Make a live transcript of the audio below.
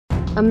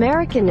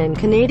American and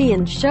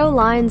Canadian show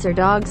lines are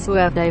dogs who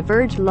have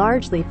diverged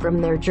largely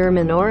from their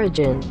German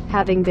origin,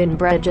 having been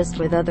bred just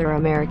with other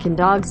American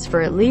dogs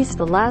for at least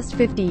the last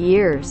 50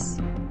 years.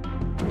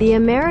 The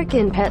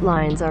American pet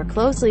lines are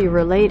closely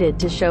related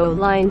to show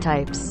line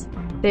types.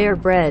 They are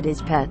bred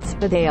as pets,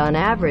 but they on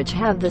average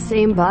have the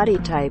same body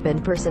type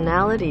and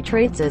personality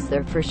traits as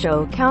their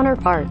for-show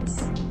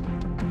counterparts.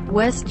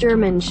 West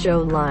German show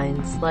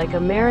lines, like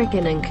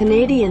American and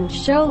Canadian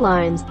show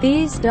lines,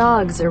 these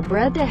dogs are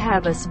bred to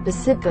have a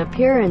specific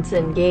appearance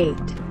and gait.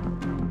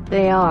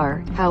 They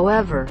are,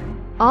 however,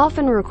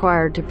 often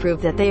required to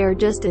prove that they are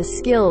just as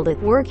skilled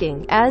at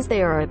working as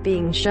they are at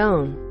being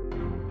shown.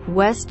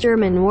 West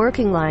German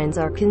working lines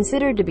are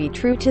considered to be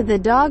true to the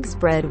dogs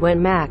bred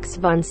when Max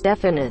von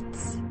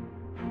Stephanitz,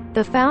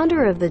 the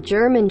founder of the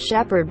German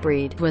Shepherd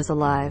breed, was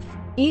alive.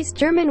 East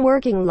German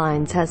working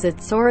lines has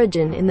its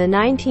origin in the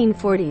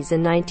 1940s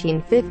and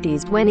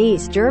 1950s when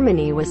East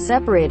Germany was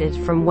separated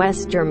from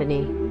West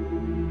Germany.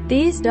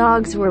 These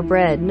dogs were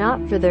bred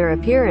not for their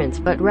appearance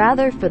but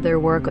rather for their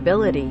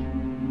workability.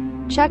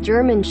 Czech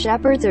German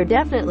Shepherds are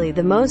definitely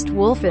the most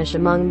wolfish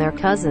among their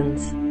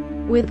cousins,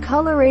 with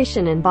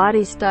coloration and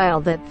body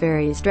style that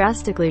varies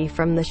drastically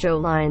from the show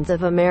lines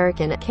of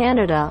American,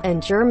 Canada,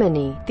 and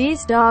Germany.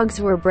 These dogs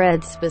were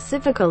bred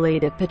specifically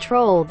to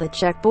patrol the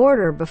Czech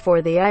border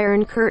before the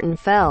Iron Curtain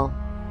fell.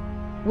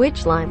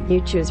 Which line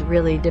you choose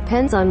really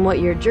depends on what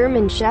your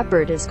German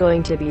Shepherd is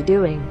going to be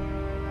doing.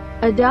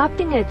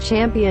 Adopting a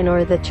champion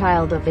or the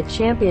child of a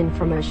champion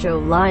from a show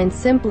line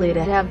simply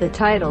to have the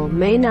title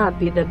may not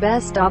be the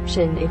best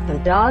option if the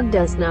dog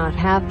does not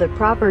have the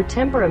proper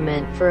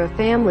temperament for a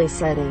family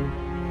setting.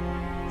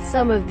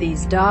 Some of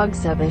these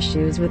dogs have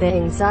issues with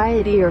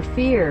anxiety or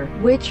fear,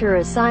 which are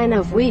a sign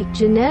of weak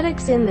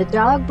genetics in the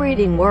dog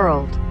breeding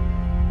world.